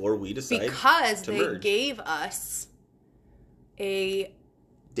was before we decide because to they merge. gave us a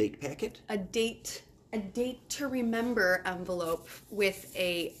date packet, a date to remember envelope with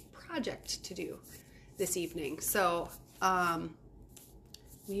a project to do this evening. So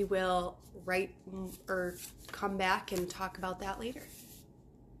we will write or come back and talk about that later.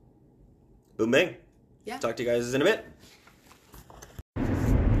 Boom bang. Yeah. Talk to you guys in a bit.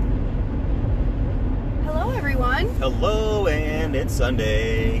 Hello, everyone. Hello, and it's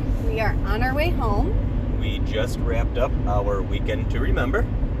Sunday. We are on our way home. We just wrapped up our weekend to remember.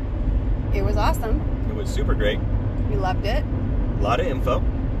 It was awesome. It was super great. We loved it. A lot of info.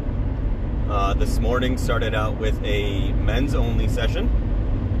 This morning started out with a men's only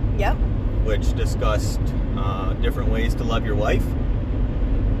session. Yep. Which discussed different ways to love your wife.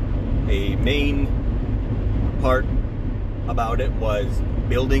 a main part about it was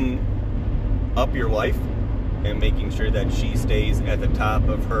building up your wife and making sure that she stays at the top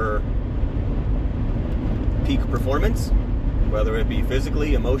of her peak performance, whether it be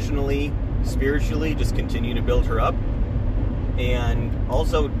physically, emotionally, spiritually. Just continue to build her up, and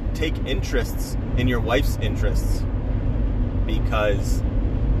also take interests in your wife's interests, because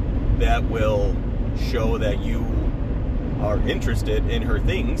that will show that you are interested in her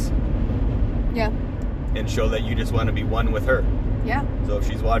things. Yeah. And show that you just want to be one with her. Yeah. So if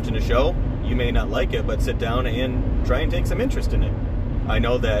she's watching a show, you may not like it, but sit down and try and take some interest in it. I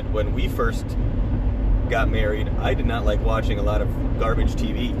know that when we first got married, I did not like watching a lot of garbage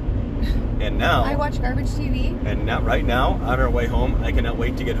TV. And now I watch garbage TV. And now, right now, on our way home, I cannot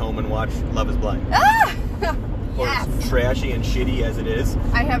wait to get home and watch Love is Blind. Ah! Or Yes. as trashy and shitty as it is,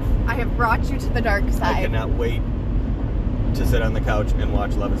 I have brought you to the dark I side. cannot wait to sit on the couch and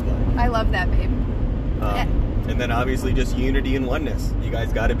watch Love is Blind. I love that, babe. And then obviously just unity and oneness. You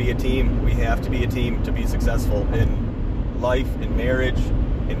guys got to be a team. We have to be a team to be successful in life, in marriage,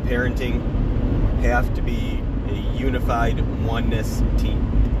 in parenting. Have to be a unified oneness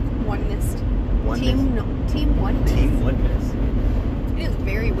team. Oneness. Oneness. Team oneness. Team oneness. It is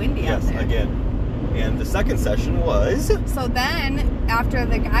very windy out Yes, there. again. And the second session was... So then, after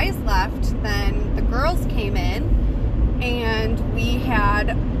the guys left, then the girls came in, and we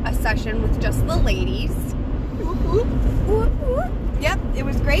had a session with just the ladies. Whoop, whoop, whoop. Yep, it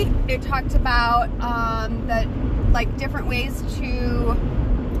was great. It talked about the different ways to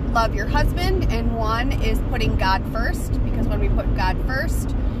love your husband, and one is putting God first, because when we put God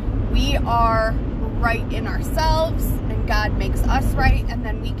first, we are right in ourselves, and God makes us right, and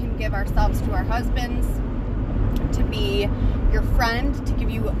then we can give ourselves to our husbands to be your friend, to give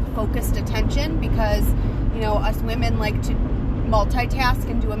you focused attention, because, us women like to multitask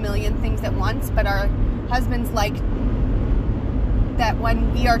and do a million things at once, but our husbands like that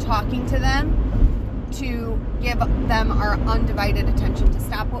when we are talking to them, to give them our undivided attention, to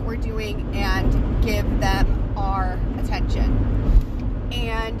stop what we're doing and give them our attention,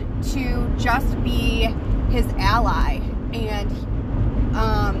 and to just be his ally. And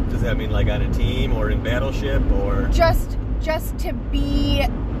does that mean like on a team or in battleship, or just to be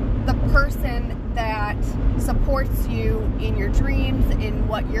the person that supports you in your dreams, in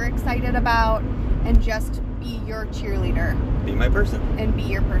what you're excited about, and just be your cheerleader be my person? and be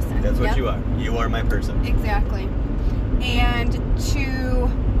your person. That's what Yep. you are. You are my person. Exactly. And to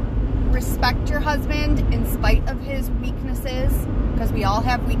respect your husband in spite of his weaknesses, because we all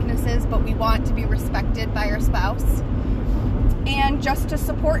have weaknesses, but we want to be respected by our spouse. And just to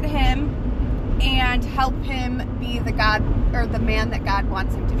support him and help him be the man that God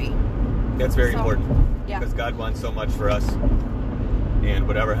wants him to be. That's very important. Yeah. Because God wants so much for us, and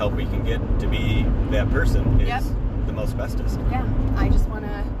whatever help we can get to be that person is Yep. the most bestest. Yeah. I just want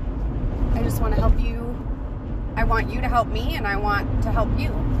to help you. I want you to help me, and I want to help you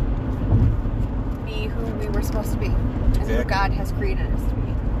be who we were supposed to be, and who Exactly. God has created us to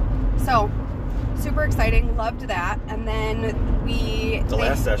be. So, super exciting. Loved that. And then The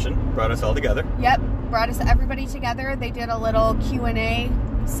last session brought us all together. Yep, brought us everybody together. They did a little Q&A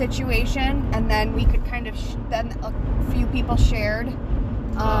situation, and then we could kind of then a few people shared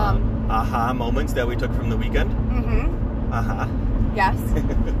Aha moments that we took from the weekend. Mm-hmm. Aha. Yes.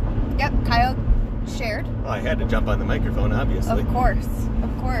 Yep, Kyle shared. Well, I had to jump on the microphone, obviously. Of course.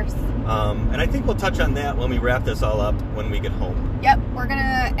 And I think we'll touch on that when we wrap this all up when we get home. Yep, we're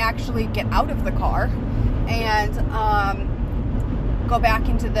gonna actually get out of the car and go back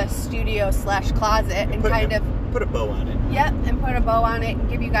into the studio/closet and put a bow on it. Yep, and put a bow on it and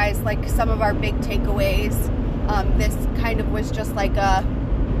give you guys some of our big takeaways. This kind of was just like a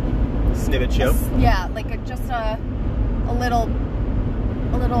Snippet show. Just a little,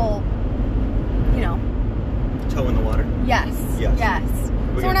 Toe in the water. Yes.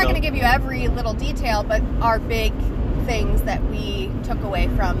 So we're not going to give you every little detail, but our big things that we took away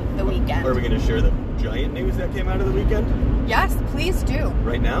from the weekend. Are we going to share the giant news that came out of the weekend? Yes, please do.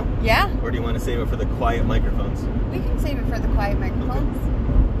 Right now? Yeah. Or do you want to save it for the quiet microphones? We can save it for the quiet microphones.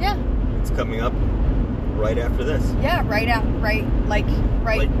 Okay. Yeah. It's coming up right after this. Yeah, right now. Like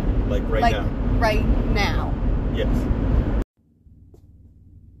now. Right now. Yes.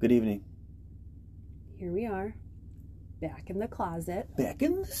 Good evening. Here we are, back in the closet. Back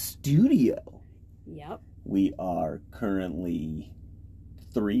in the studio. Yep. We are currently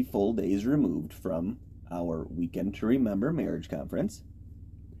 3 full days removed from our Weekend to Remember marriage conference.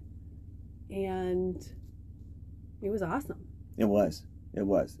 And it was awesome. It was. I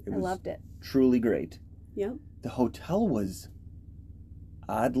loved it. Truly great. Yep. The hotel was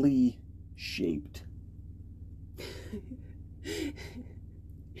oddly shaped.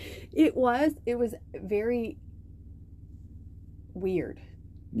 It was very weird.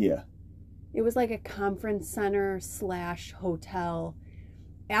 Yeah. It was like a conference center / hotel.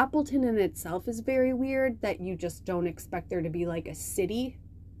 Appleton in itself is very weird that you just don't expect there to be like a city.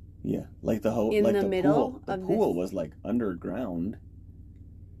 Yeah, like the whole in like the middle pool. The of pool this. was like underground.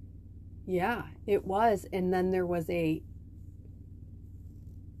 Yeah, it was. And then there was a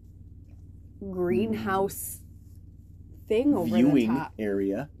greenhouse thing over Viewing the top.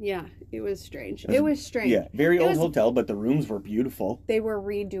 area. Yeah, it was strange. It was strange. Yeah, very old hotel, but the rooms were beautiful. They were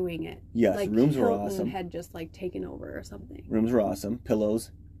redoing it. Yes, like rooms were Hilton awesome. had just like taken over or something. Rooms were awesome. Pillows,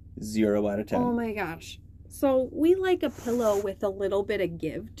 0 out of 10. Oh my gosh. So we like a pillow with a little bit of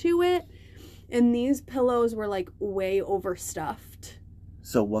give to it. And these pillows were like way overstuffed.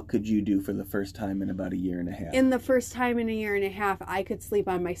 So what could you do for the first time in about a year and a half? In the first time in a year and a half, I could sleep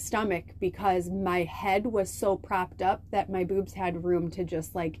on my stomach because my head was so propped up that my boobs had room to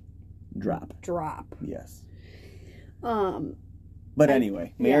just like Drop. But Yes.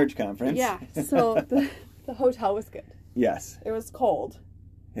 Anyway, marriage conference. Yeah. So the hotel was good. Yes. It was cold.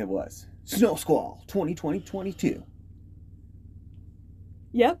 It was. Snow Squall 2020-22.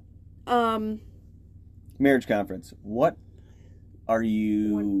 Yep. Marriage conference. What do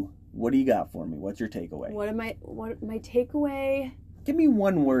you got for me? What's your takeaway? What my takeaway? Give me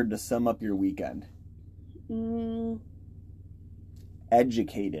one word to sum up your weekend.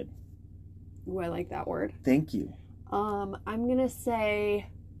 Educated. Ooh, I like that word. Thank you. I'm gonna say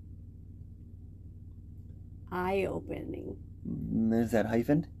eye-opening. Is that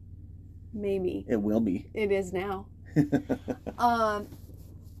hyphened? Maybe. It will be. It is now.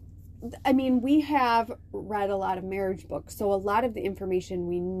 I mean, we have read a lot of marriage books, so a lot of the information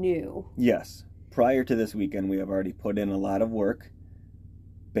we knew. Yes. Prior to this weekend, we have already put in a lot of work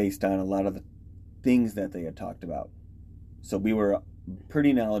based on a lot of the things that they had talked about. So we were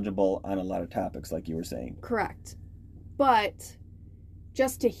pretty knowledgeable on a lot of topics, like you were saying. Correct. But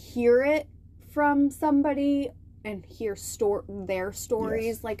just to hear it from somebody and hear their stories,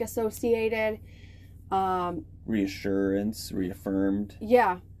 Yes. like associated. Reassurance, reaffirmed.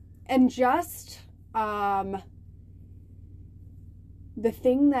 Yeah. And just the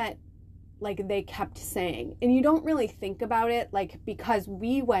thing that like they kept saying, and you don't really think about it, like, because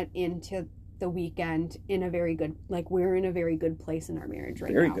we went into the weekend in a very good, like, we're in a very good place in our marriage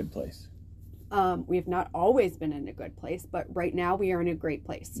right now. Very good place. We have not always been in a good place, but right now we are in a great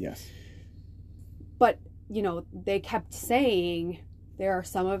place. Yes. But, you know, they kept saying, there are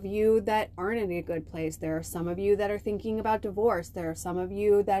some of you that aren't in a good place. There are some of you that are thinking about divorce. There are some of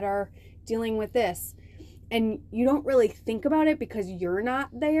you that are dealing with this. And you don't really think about it because you're not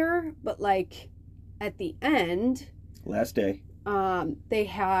there. But, like, at the end, Last day. they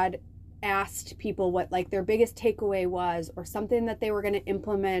had asked people what, like, their biggest takeaway was, or something that they were going to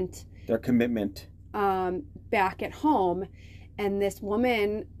implement. Their commitment. Back at home. And this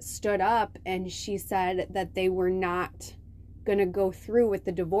woman stood up and she said that they were not going to go through with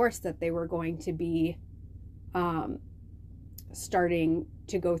the divorce that they were going to be starting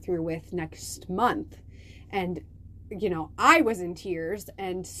to go through with next month. And, you know, I was in tears,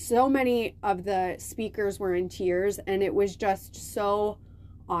 and so many of the speakers were in tears, and it was just so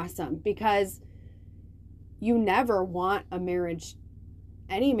awesome because you never want a marriage,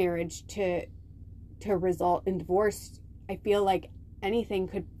 any marriage, to result in divorce. I feel like anything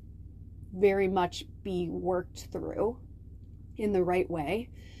could very much be worked through in the right way.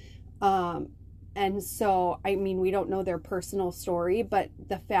 And so, I mean, we don't know their personal story, but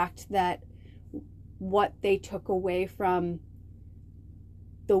the fact that what they took away from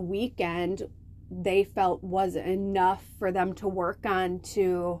the weekend, they felt was enough for them to work on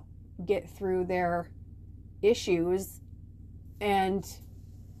to get through their issues and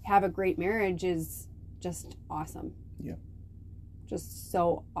have a great marriage is just awesome. Yeah. Just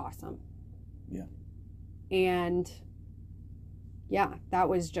so awesome. Yeah. And yeah, that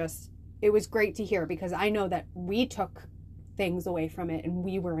was just, it was great to hear because I know that we took things away from it and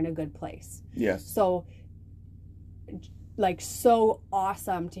we were in a good place. Yes. So, like, so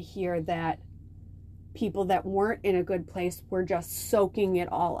awesome to hear that people that weren't in a good place were just soaking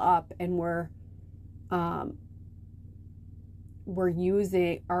it all up and were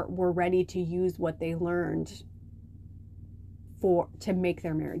ready to use what they learned to make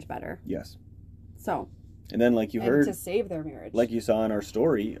their marriage better. Yes. So. And then, like you heard, to save their marriage. like you saw in our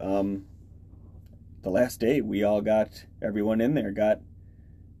story, the last day we all everyone in there got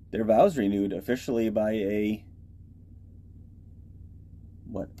their vows renewed officially by a,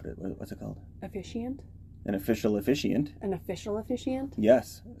 what's it called? Officiant? an official officiant. An official officiant?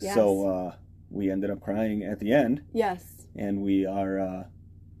 Yes. Yes. So we ended up crying at the end. Yes. And we are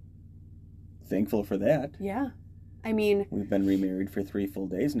thankful for that. Yeah. I mean, we've been remarried for 3 full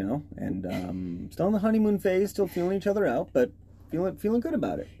days now, and still in the honeymoon phase, still feeling each other out, but feeling good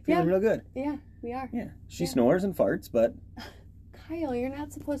about it. Feeling real good. Yeah, we are. Yeah. She snores and farts, but Kyle, you're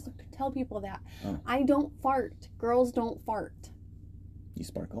not supposed to tell people that. Oh. I don't fart. Girls don't fart. You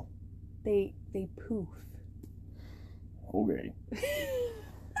sparkle. They poof. Okay.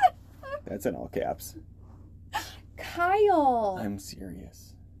 That's in all caps. Kyle. I'm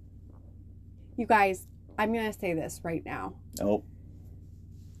serious. You guys, I'm going to say this right now. Oh.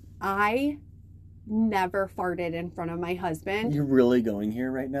 I never farted in front of my husband. You're really going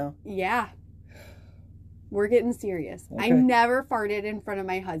here right now? Yeah. We're getting serious. Okay. I never farted in front of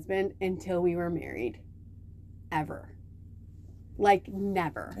my husband until we were married. Ever. Like,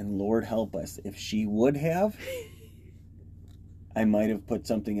 never. And Lord help us, if she would have, I might have put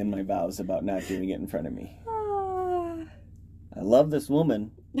something in my vows about not doing it in front of me. I love this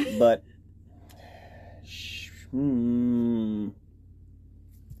woman, but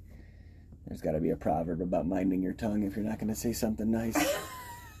there's got to be a proverb about minding your tongue if you're not going to say something nice.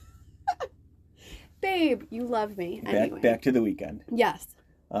 Babe, you love me. Anyway. Back to the weekend. Yes.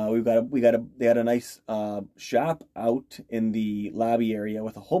 They had a nice shop out in the lobby area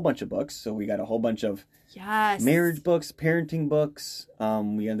with a whole bunch of books. So we got a whole bunch of marriage books, parenting books.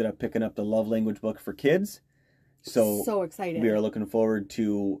 We ended up picking up the love language book for kids. So excited. We are looking forward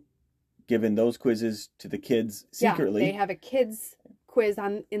to giving those quizzes to the kids secretly. Yeah, they have a kids quiz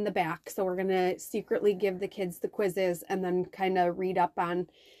in the back. So we're going to secretly give the kids the quizzes and then kind of read up on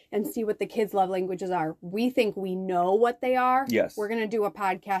and see what the kids' love languages are. We think we know what they are. Yes. We're going to do a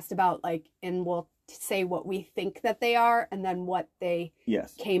podcast about and we'll say what we think that they are and then what they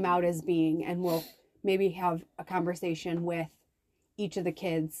came out as being. And we'll maybe have a conversation with each of the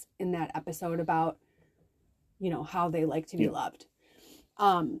kids in that episode about, how they like to be loved.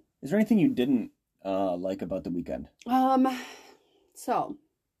 Is there anything you didn't like about the weekend? So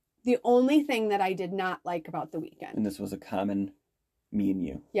the only thing that I did not like about the weekend. And this was a common me and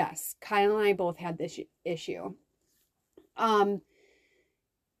you. Yes. Kyle and I both had this issue. So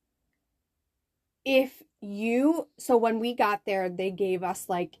when we got there, they gave us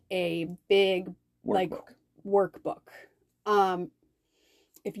a big workbook.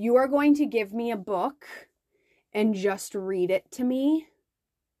 If you are going to give me a book and just read it to me,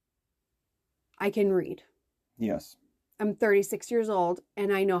 I can read. Yes. I'm 36 years old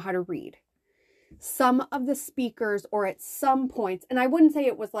and I know how to read. Some of the speakers, or at some points, and I wouldn't say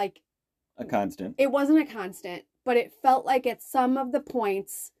it was a constant. It wasn't a constant, but it felt like at some of the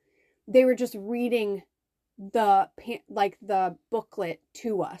points, they were just reading the booklet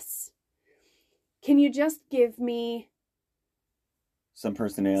to us. Can you just give me some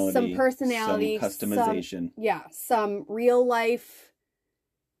personality, some customization? Some real life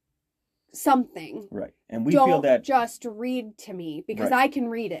something. Right. And we Don't feel that just read to me because I can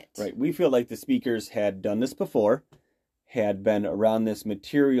read it. Right. We feel like the speakers had done this before, had been around this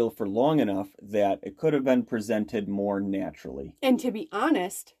material for long enough that it could have been presented more naturally. And to be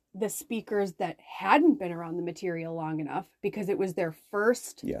honest, the speakers that hadn't been around the material long enough, because it was their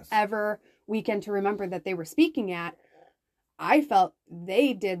first ever weekend to remember that they were speaking at, I felt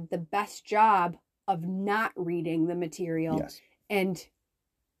they did the best job of not reading the material and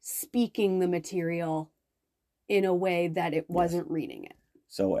speaking the material in a way that it wasn't reading it.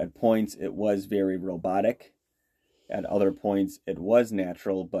 So at points it was very robotic. At other points it was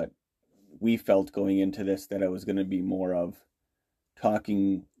natural, but we felt going into this that it was going to be more of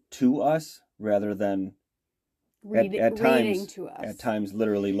talking to us rather than reading to us. At times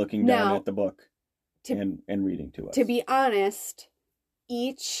literally looking down at the book and reading to us. To be honest,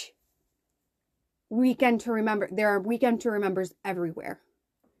 each weekend to remember, there are weekend to remembers everywhere.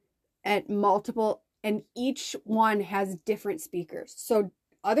 At multiple, and each one has different speakers. So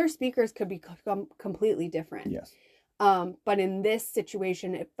other speakers could become completely different. Yes. But in this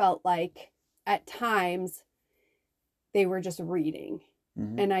situation, it felt like at times they were just reading.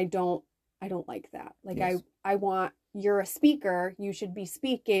 Mm-hmm. And I don't like that. I want, you're a speaker, you should be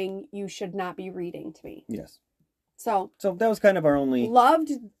speaking, you should not be reading to me. Yes. So that was kind of our only...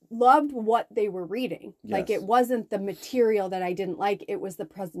 Loved what they were reading. Yes. It wasn't the material that I didn't like. It was the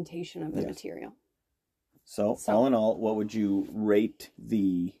presentation of the material. So all in all, what would you rate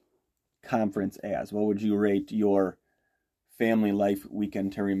the conference as? What would you rate your family life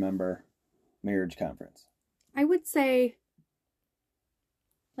weekend to remember marriage conference? I would say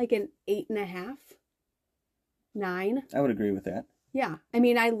an 8.5, 9. I would agree with that. Yeah. I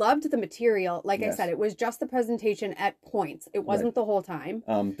mean, I loved the material. Like I Yes. said, it was just the presentation at points. It wasn't the whole time.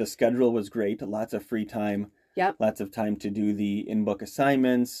 The schedule was great. Lots of free time. Yep. Lots of time to do the in-book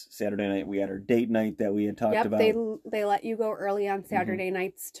assignments. Saturday night we had our date night that we had talked about. They let you go early on Saturday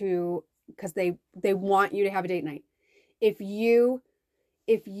nights because they want you to have a date night. If you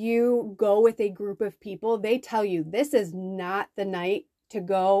go with a group of people, they tell you this is not the night to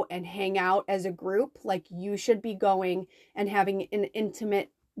go and hang out as a group. Like, you should be going and having an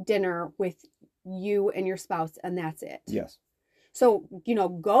intimate dinner with you and your spouse, and that's it. Yes. So,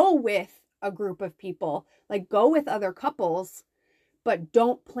 go with a group of people, like go with other couples, but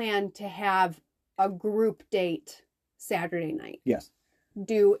don't plan to have a group date Saturday night. Yes.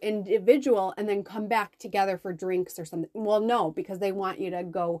 Do individual and then come back together for drinks or something. Well, no, because they want you to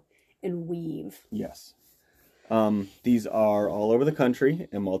go and weave. Yes. These are all over the country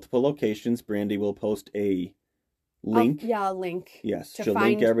in multiple locations. Brandy will post a link. A link. Yes. To she'll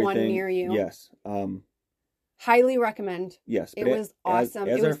find link everything. one near you. Yes. Highly recommend. Yes. It was awesome.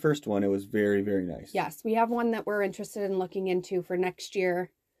 As our first one, it was very, very nice. Yes. We have one that we're interested in looking into for next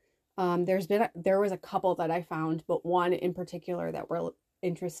year. There was a couple that I found, but one in particular that we're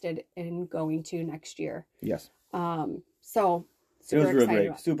interested in going to next year. Yes. So it was real excited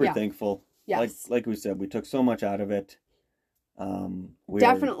great. Super thankful. Yes. Like we said, we took so much out of it.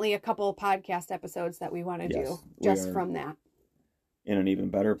 Definitely a couple of podcast episodes that we want to do just from that. In an even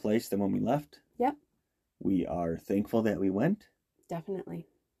better place than when we left. Yep. We are thankful that we went. Definitely.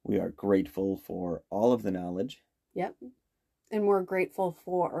 We are grateful for all of the knowledge. Yep. And we're grateful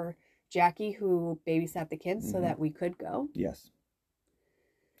for Jackie, who babysat the kids so that we could go. Yes.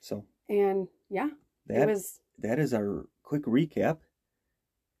 So. And that is our quick recap.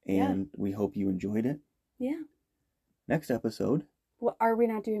 And we hope you enjoyed it. Yeah. Next episode. Well, are we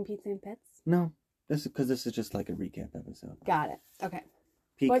not doing pizza and pits? No. This is just like a recap episode. Got it. Okay.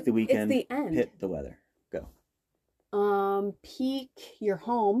 Peak the weekend. It's the end. Pit the weather. Go. Peak your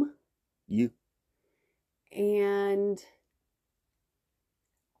home. You. And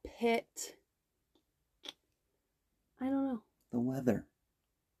pit. I don't know. The weather.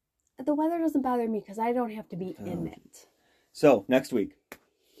 The weather doesn't bother me because I don't have to be in it. So, next week,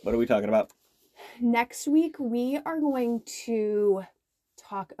 what are we talking about? Next week, we are going to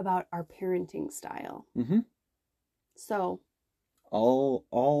talk about our parenting style. Mm-hmm. So,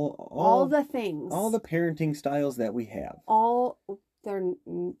 all the things. All the parenting styles that we have.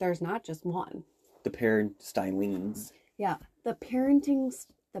 There's not just one. The parent stylings. Yeah. The parenting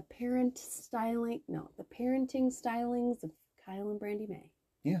stylings of Kyle and Brandy May.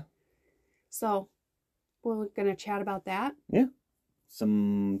 Yeah. So, we're going to chat about that. Yeah.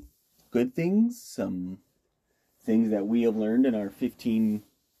 Some good things, some things that we have learned in our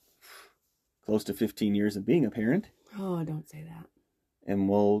close to 15 years of being a parent. Oh, don't say that. And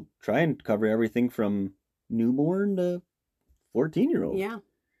we'll try and cover everything from newborn to 14-year-old. Yeah.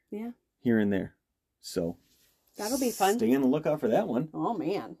 Yeah. Here and there. So that'll be fun. Stay on the lookout for that one. Oh,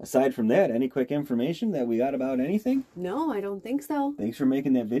 man. Aside from that, any quick information that we got about anything? No, I don't think so. Thanks for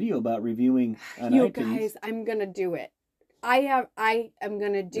making that video about reviewing on you iTunes. Guys, I'm going to do it. I am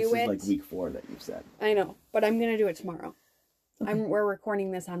going to do it. This is like week 4 that you've said. I know, but I'm going to do it tomorrow. Okay. We're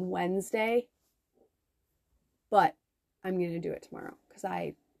recording this on Wednesday, but I'm going to do it tomorrow because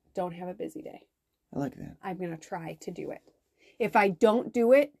I don't have a busy day. I like that. I'm going to try to do it. If I don't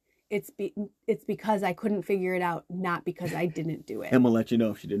do it, it's because I couldn't figure it out, not because I didn't do it. And we'll let you know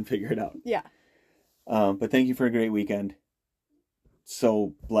if she didn't figure it out. Yeah. But thank you for a great weekend.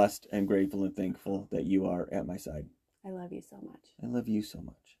 So blessed and grateful and thankful that you are at my side. I love you so much. I love you so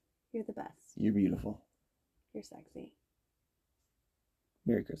much. You're the best. You're beautiful. You're sexy.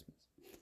 Merry Christmas.